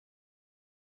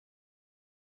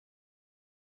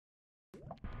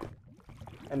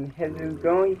And hello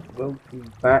guys, welcome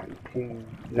back to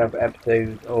another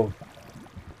episode of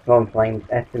Lionflames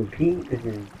SMP. This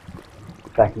is the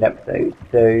second episode,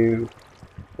 so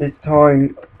this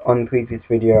time on the previous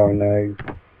video I know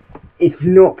it's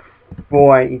not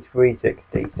 480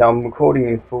 360, so I'm recording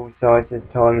in full size this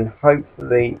time and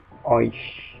hopefully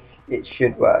it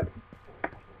should work.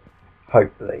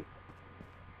 Hopefully.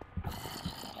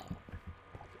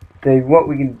 So what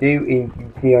we can do is,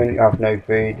 you can see I only have no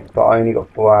food, but I only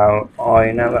got 4 hours.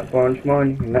 I now got branch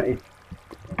mine, and that is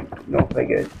not very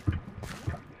good.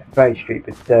 Very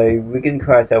stupid. So we're going to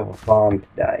create ourselves a farm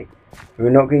today. We're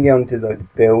not going to get onto the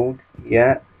build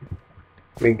yet.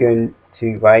 We're going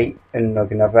to wait and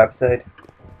log another episode.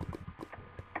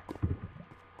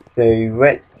 So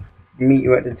let's meet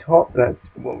you at the top. That's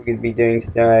what we're going to be doing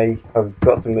today. I've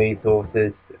got some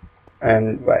resources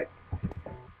and wait.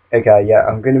 Okay, yeah,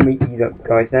 I'm going to meet you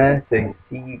guys there, so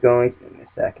see you guys in a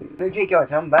second. Okay guys,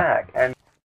 I'm back, and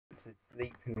to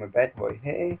sleep in my bed right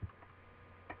here,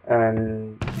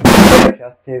 and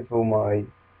just here for my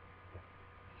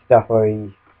stuff,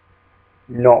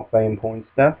 not very important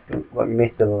stuff, like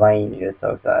miscellaneous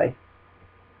I'll say,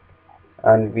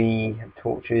 and we have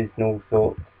torches and all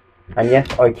sorts, and yes,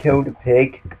 I killed a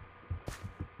pig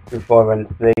before I went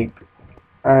to sleep,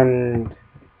 and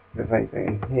there's anything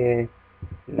in here,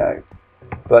 no.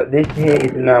 But this here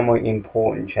is now my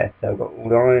important chest, so I've got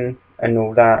all iron and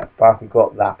all that, but I've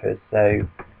got lapis, so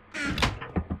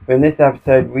in this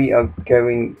episode we are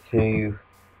going to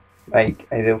make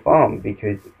a little farm,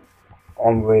 because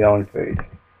I'm really on food.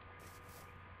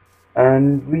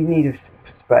 And we need a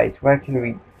space. Where can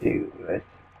we do this?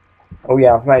 Oh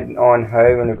yeah, I've made an iron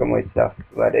hoe and I've got my stuff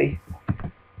ready.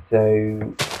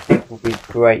 So this will be a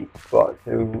great spot.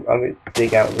 So I'm going to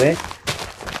dig out this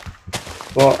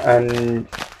spot, and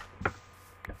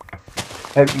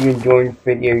hope you enjoyed the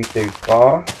video so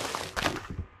far.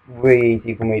 Really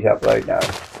easy for me to upload now,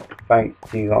 thanks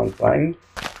to Lionflames,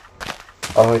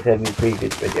 as I said in the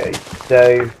previous videos.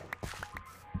 So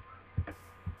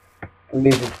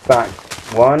move this back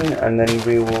one, and then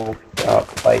we will start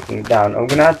placing down. I'm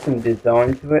going to add some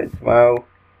design to it as well.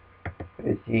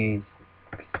 Let's use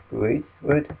spruce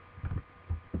wood.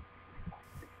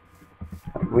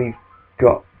 We've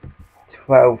got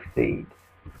 12 seeds.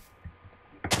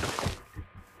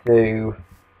 So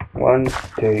 1,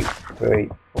 2, 3,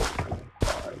 4,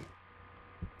 5,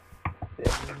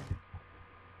 6,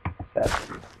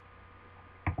 7.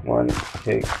 1, 2,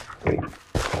 3, 4,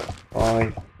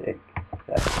 5, 6,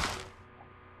 7.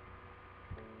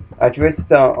 I should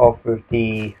start off with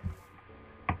the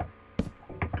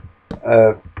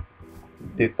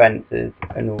defences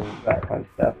and all that kind of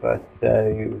stuff first.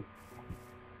 So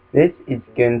this is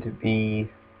going to be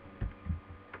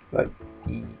like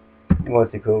the,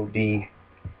 what's it called, the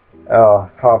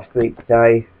half sleep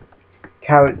day,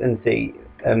 carrots and seed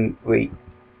and wheat.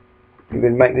 We're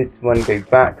going to make this one go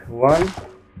back one.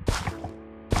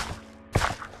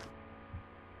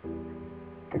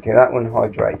 Okay, that one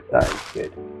hydrates, that is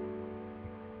good.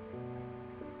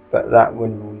 But that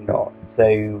one will not,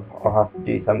 so I'll have to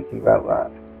do something about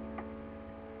that.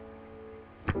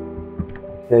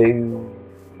 So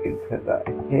we can put that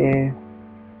in here.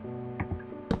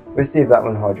 We'll see if that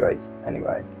one hydrates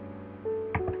anyway.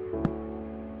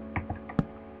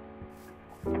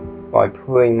 I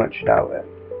pretty much doubt it.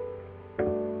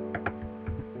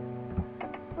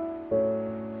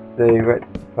 So let's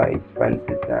place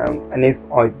fences down, and if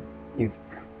it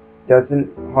doesn't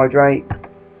hydrate,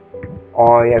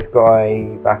 I have got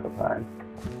a backup plan.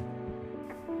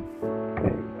 So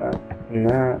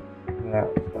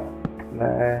that's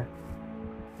there.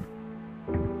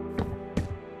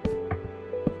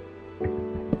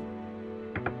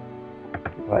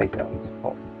 Place it on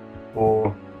top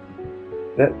for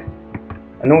look.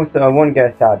 And also I want to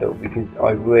get a saddle, because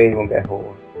I really want to get a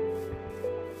horse.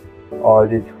 Oh,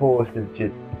 this horse is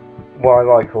just, well, I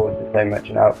like horses so much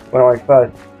now. When I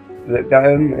first looked at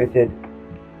them, I said,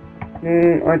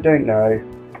 I don't know.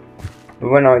 But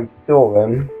when I saw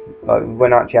them, like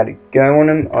when I actually had it go on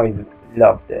them, I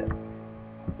loved it.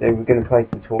 So we're going to place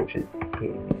the torches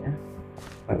here,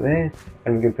 like this,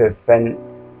 and we're going to put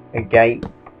a gate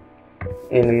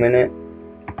in a minute.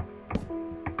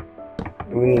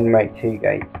 We need to make 2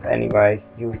 gates anyway.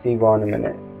 You'll see why in a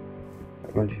minute.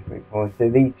 1, 2, 3, 4. So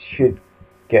these should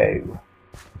go.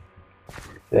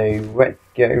 So let's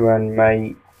go and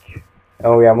make.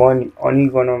 Oh yeah, I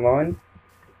need one online.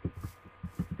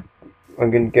 I'm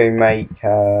going to go make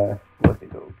what's it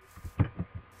called?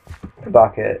 A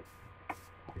bucket.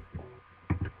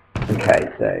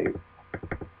 Okay, so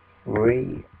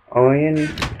 3 iron.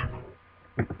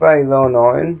 Very low on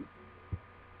iron.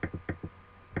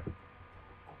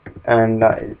 and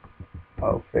that is,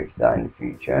 I'll fix that in the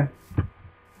future.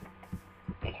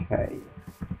 Okay.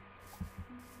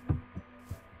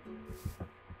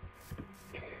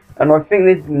 And I think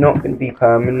this is not going to be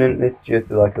permanent, this is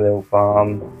just like a little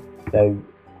farm, so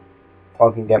I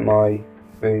can get my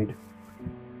food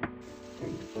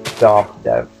starved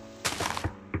out.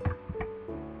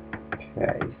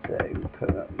 Okay, so put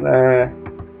that there.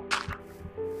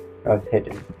 That's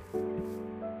hidden.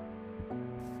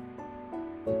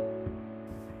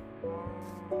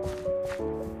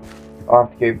 I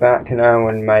have to go back now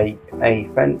and make a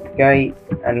fence gate,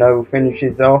 and I will finish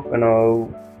this off and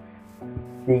I'll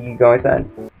see you guys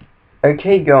then.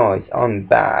 Okay guys, I'm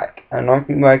back, and I've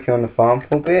been working on the farm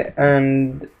for a bit,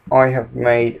 and I have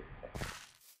made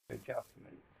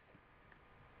adjustments.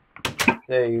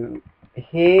 So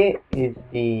here is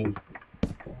the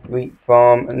wheat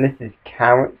farm, and this is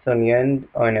carrots on the end,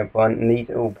 I know one, and these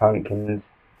are all pumpkins.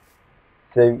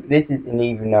 So this is an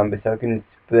even number, so I can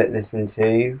split this in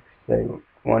two. So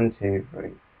 1, 2,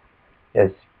 3.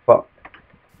 Yes, but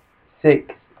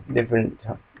 6 different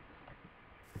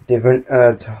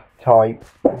types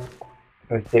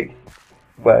of 6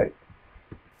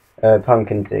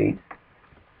 pumpkin seeds.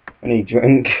 I need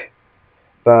drink,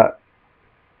 but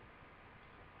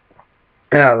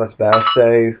yeah, that's better.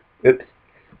 So oops,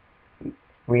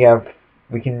 we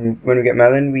can when we get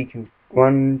melon, we can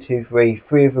 1, 2, 3.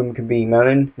 3 of them can be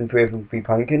melon and 3 of them can be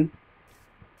pumpkin,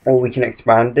 or we can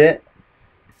expand it.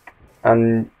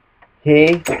 And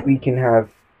here we can have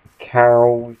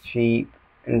cows, sheep,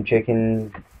 and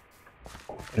chickens,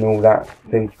 and all that,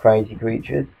 those crazy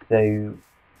creatures. So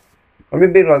I'm a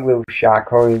bit like a little shack.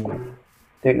 I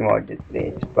don't know why I did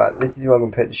this, but this is where I'm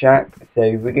going to put the shack. So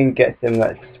we're going to get some of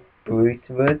that spruce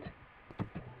wood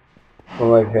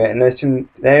from over here, and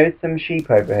there is some sheep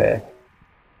over here.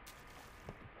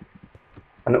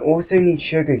 And I also need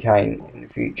sugar cane in the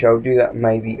future. I'll do that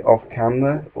maybe off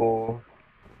camera or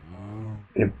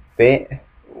in a bit.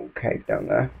 Oh, cave down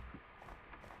there.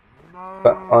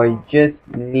 But I just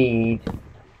need,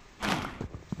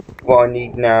 what I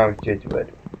need now is just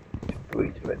wood.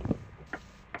 Spruce wood.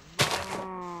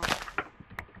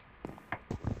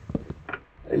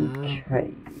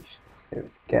 Okay, so let's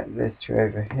get this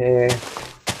over here.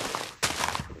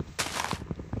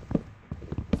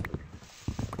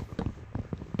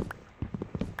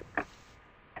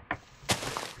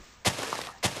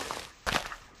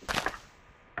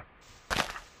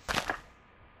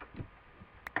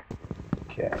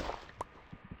 Okay,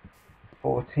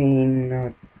 14,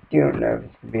 I don't know if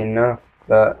it's going to be enough,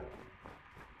 but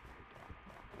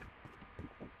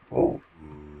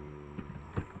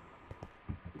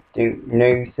don't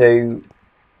know. So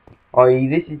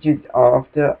this is just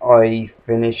after I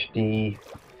finished the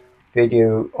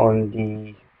video on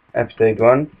the episode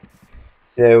 1,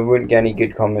 so I wouldn't get any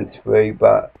good comments through,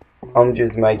 but I'm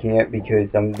just making it because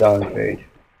I'm done with food.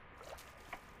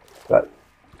 But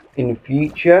in the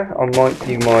future I might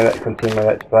do continue my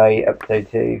let's play episode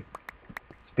 2.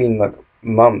 It's been like a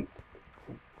month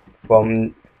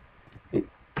from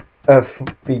I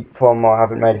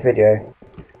haven't made a video.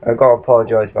 I've got to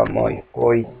apologise about my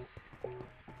voice.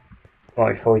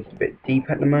 My voice is a bit deep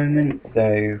at the moment,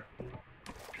 so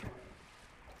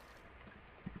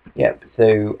yep,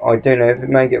 so I don't know, if it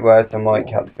may get worse I might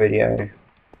cut the video.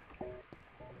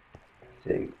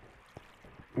 So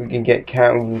we can get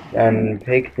cows and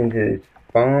pigs into this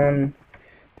barn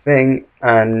thing,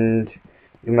 and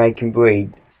we make them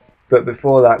breed. But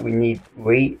before that we need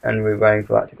wheat, and we're waiting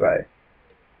for that to grow.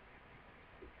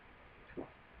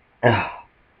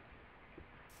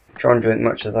 Try and do as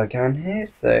much as I can here,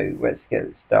 so let's get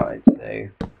it started. So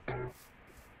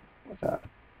what's that?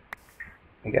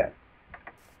 Okay.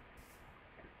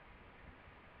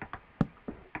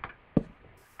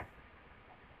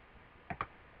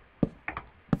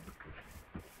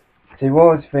 So what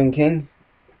I was thinking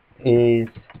is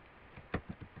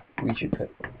we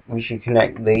should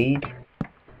connect these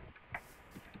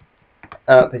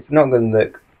up. It's not going to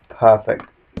look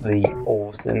perfectly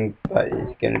awesome, but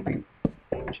it's going to be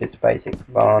just basic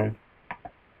barn.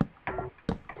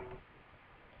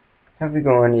 Have we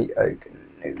got any oak?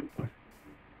 No.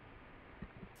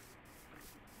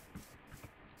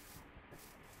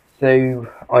 So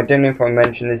I don't know if I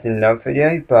mentioned this in another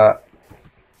video, but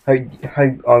I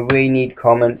really need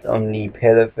comments on the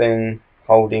pillar thing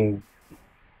holding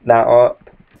that up,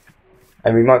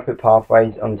 and we might put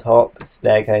pathways on top,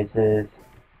 staircases.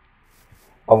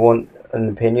 I want an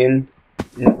opinion.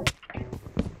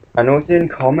 And also in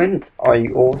comments, I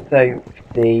also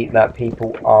see that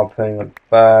people are putting like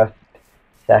first,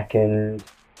 second,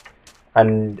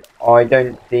 and I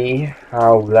don't see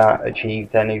how that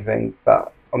achieves anything,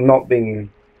 but I'm not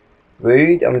being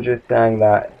rude, I'm just saying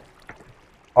that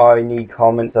I need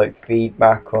comments, like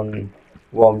feedback on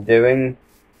what I'm doing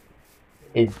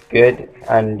is good,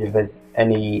 and if there's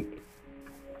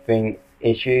anything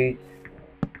issues.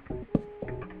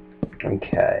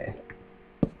 Okay.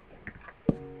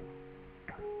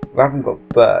 We haven't got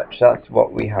birch, that's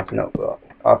what we have not got.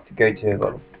 I have to go to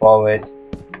the forest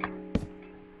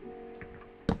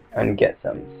and get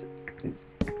some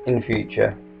in the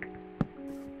future.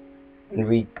 And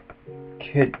we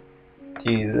could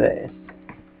do this.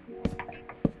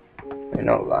 No,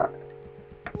 not that.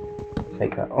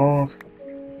 Take that off.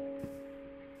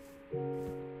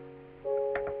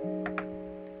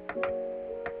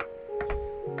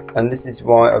 And this is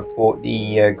why I've bought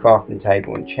the crafting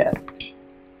table and chest,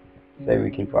 so we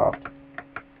can craft.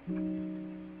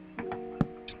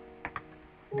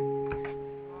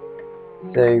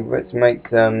 So let's make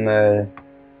some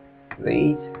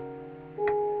leads.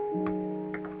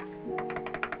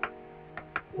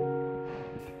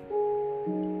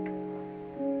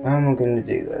 How am I going to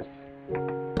do this?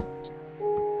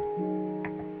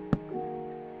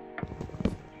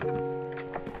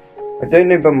 I don't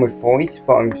know about my voice,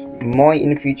 but I might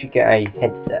in the future get a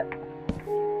headset.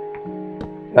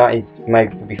 That is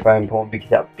maybe to be very important, because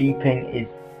that beeping is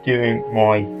doing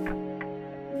my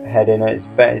head in. It's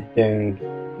better it's doing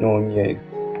ignoring you.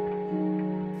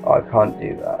 I can't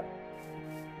do that.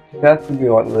 So that's going to be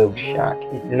like a little shack.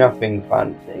 It's nothing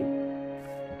fancy.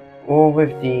 Or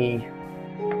with the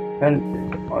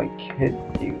fences, I could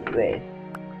do this.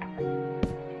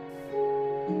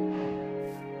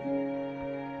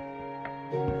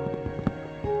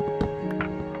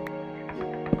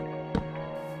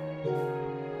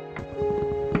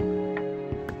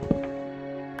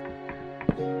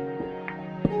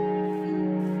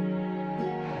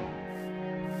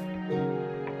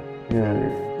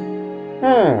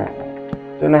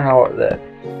 Don't know how it looks.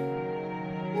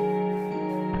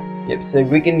 Yep, so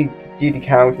we're going to do the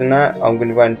cows and that. I'm going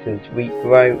to run to this wheat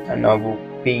grow and I will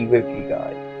be with you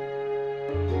guys.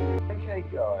 Okay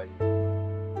guys,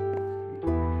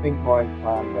 I think my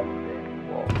plan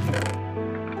was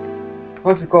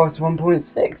I forgot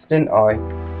 1.6, didn't I?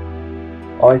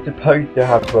 I was supposed to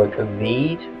have like a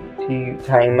lead to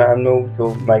tame animals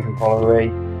or make them follow a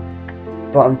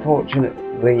race, but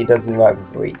unfortunately it doesn't work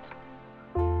with wheat.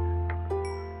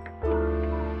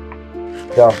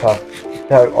 So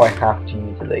I have to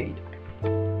use a lead.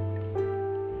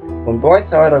 On the bright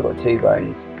side, I got 2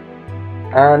 bones,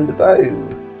 and the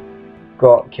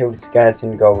bow killed a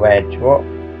skeleton, got a red drop,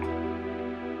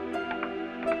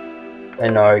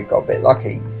 and I got a bit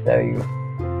lucky. So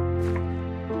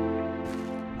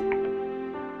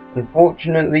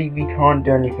unfortunately, we can't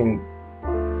do anything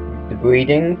with the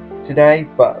breeding today,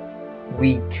 but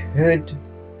we could.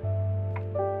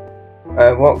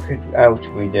 What else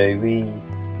could we do? We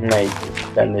may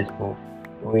spend this for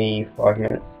 5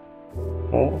 minutes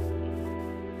more.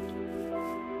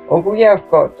 Oh yeah,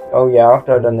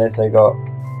 after I've done this, I got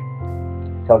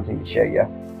something to show you.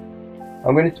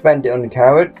 I'm going to spend it on the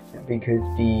carrots, because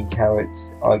the carrots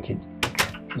I could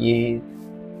use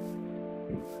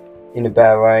in a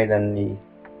better way than the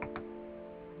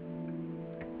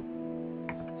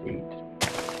seeds.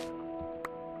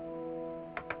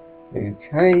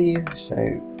 Okay, so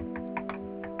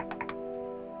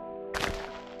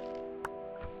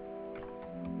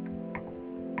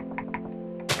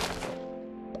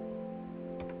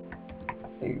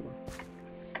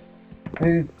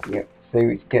yep, so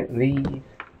let's get these.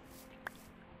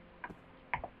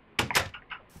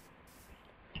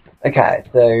 Okay,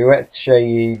 so let's show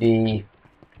you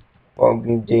what I'm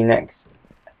going to do next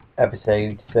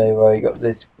episode. So I got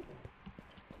this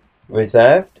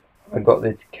reserved. I got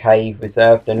this cave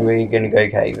reserved, and we're going to go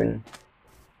caving.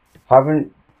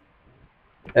 Haven't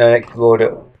explored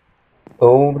it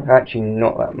all, actually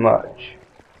not that much.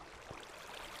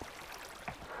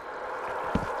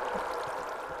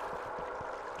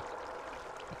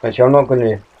 Actually, I'm not going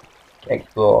to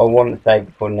explore. I want to save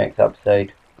before the next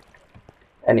episode.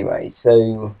 Anyway,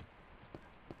 so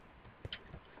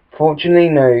fortunately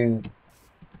no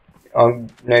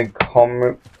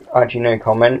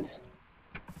comments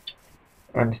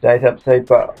on today's episode,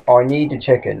 but I need a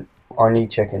chicken. I need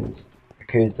chickens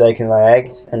because they can lay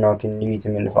eggs and I can use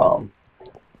them in the farm.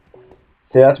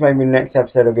 So that's maybe the next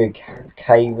episode. I'll go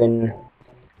caving,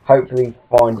 hopefully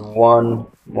find 1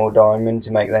 more diamond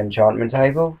to make the enchantment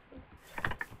table,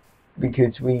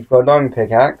 because we've got a diamond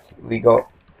pickaxe, we got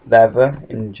leather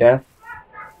in the chest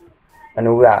and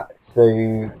all that. So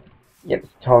yep,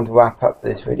 it's time to wrap up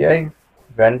this video.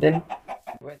 Ending.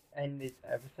 Let's end this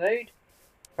episode.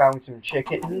 Found some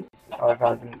chickens. I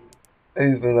found them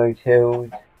over those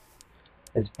hills.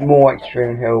 There's more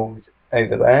extreme hills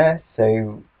over there,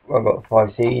 so I've got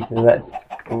 5 seeds, and let's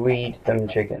breed some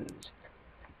chickens.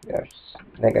 Yes,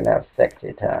 they're gonna have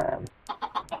sexy time.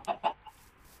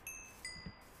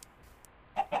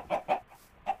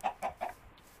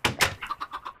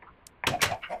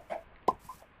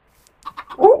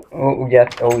 Oh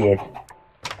yes, oh yes.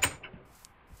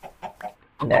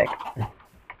 Next.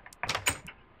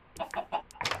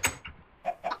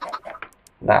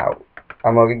 Now,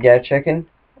 am I gonna get a chicken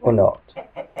or not?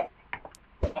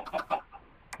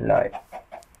 No.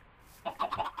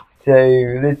 So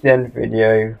this is the end of the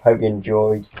video. Hope you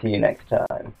enjoyed. See you next time.